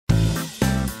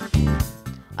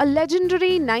A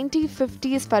legendary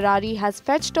 1950s Ferrari has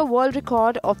fetched a world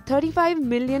record of $35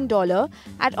 million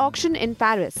at auction in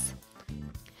Paris.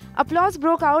 Applause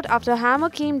broke out after hammer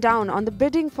came down on the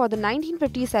bidding for the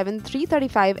 1957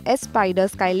 335 S Spider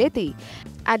Scaglietti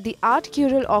at the Art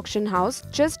Curial auction house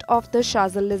just off the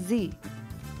Champs-Élysées.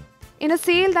 In a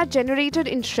sale that generated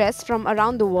interest from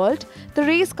around the world, the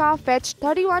race car fetched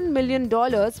 $31 million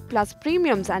plus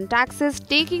premiums and taxes,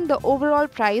 taking the overall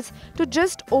price to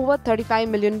just over $35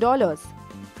 million.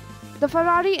 The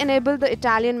Ferrari enabled the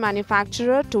Italian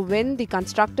manufacturer to win the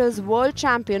Constructors' World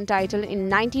Champion title in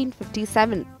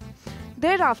 1957.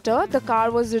 Thereafter, the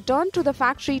car was returned to the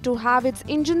factory to have its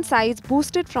engine size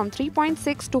boosted from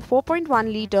 3.6 to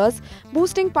 4.1 litres,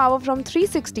 boosting power from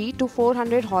 360 to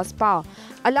 400 horsepower,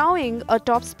 allowing a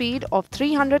top speed of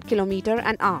 300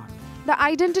 km/h. The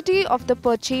identity of the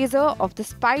purchaser of the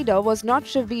Spider was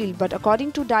not revealed, but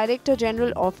according to Director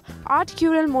General of Art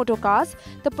Curial Motorcars,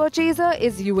 the purchaser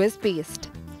is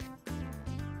US-based.